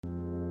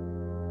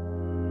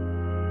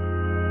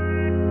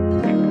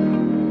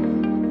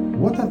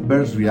What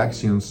adverse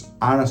reactions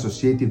are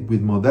associated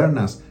with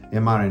Moderna's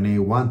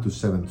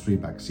mRNA-1273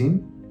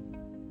 vaccine?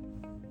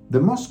 The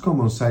most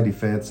common side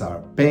effects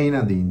are pain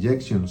at the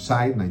injection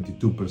site,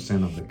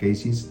 92% of the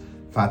cases,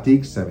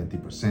 fatigue,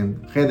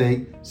 70%,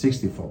 headache,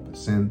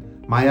 64%,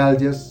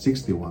 myalgias,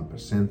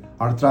 61%,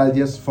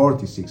 arthralgias,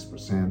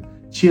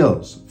 46%,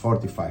 chills,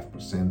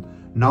 45%,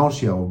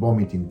 nausea or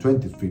vomiting,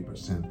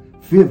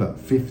 23%, fever,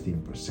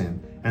 15%,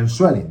 and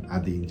swelling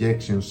at the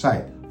injection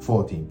site,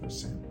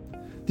 14%.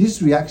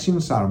 These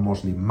reactions are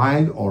mostly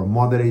mild or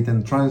moderate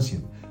and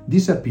transient,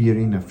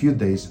 disappearing a few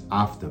days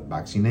after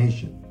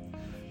vaccination.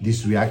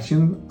 These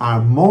reactions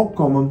are more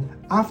common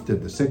after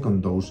the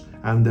second dose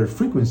and their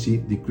frequency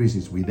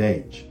decreases with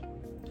age.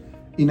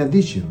 In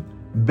addition,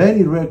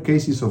 very rare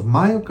cases of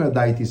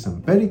myocarditis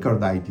and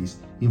pericarditis,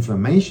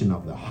 inflammation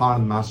of the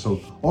heart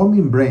muscle or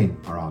membrane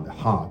around the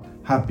heart,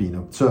 have been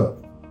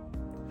observed.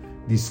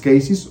 These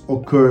cases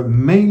occur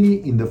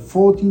mainly in the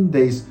 14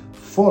 days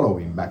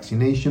following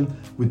vaccination,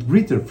 with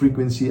greater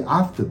frequency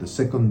after the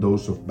second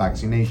dose of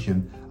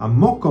vaccination and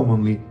more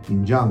commonly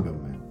in younger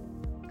men.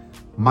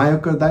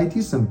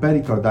 Myocarditis and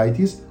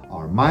pericarditis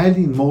are mild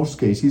in most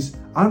cases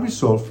and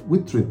resolve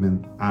with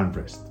treatment and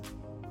rest.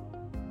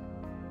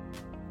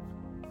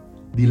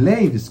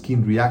 Delayed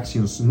skin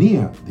reactions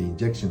near the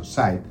injection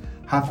site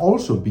have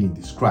also been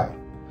described,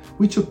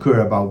 which occur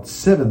about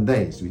 7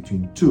 days,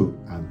 between 2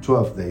 and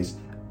 12 days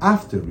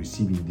after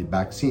receiving the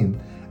vaccine,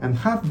 and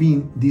have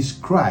been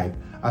described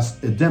as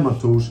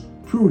edematous,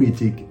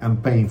 pruritic,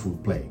 and painful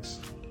plaques.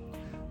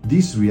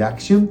 This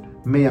reaction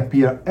may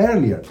appear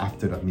earlier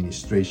after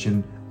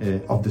administration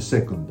of the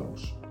second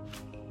dose.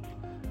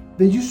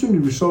 They usually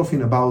resolve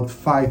in about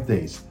 5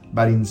 days,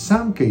 but in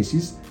some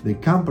cases they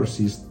can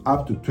persist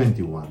up to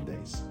 21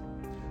 days.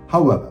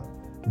 However,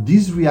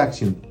 this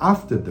reaction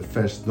after the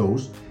first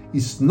dose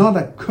is not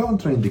a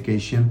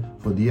contraindication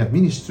for the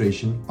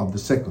administration of the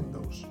second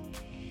dose.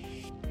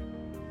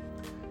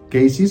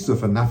 Cases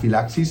of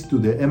anaphylaxis to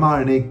the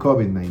mRNA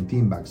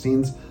COVID-19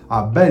 vaccines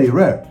are very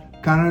rare,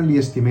 currently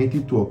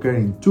estimated to occur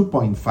in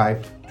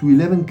 2.5 to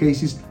 11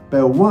 cases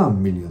per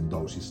 1 million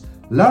doses,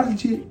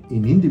 largely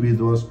in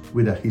individuals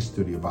with a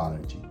history of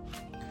allergy.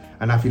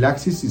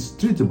 Anaphylaxis is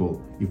treatable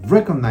if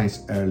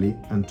recognized early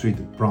and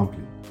treated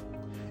promptly.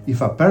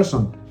 If a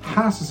person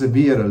has a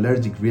severe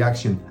allergic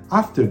reaction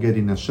after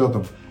getting a shot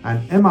of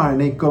an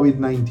mRNA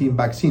COVID-19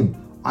 vaccine,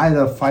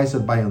 either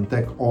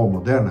Pfizer-BioNTech or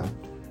Moderna,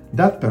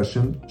 that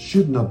person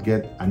should not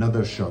get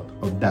another shot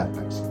of that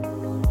vaccine.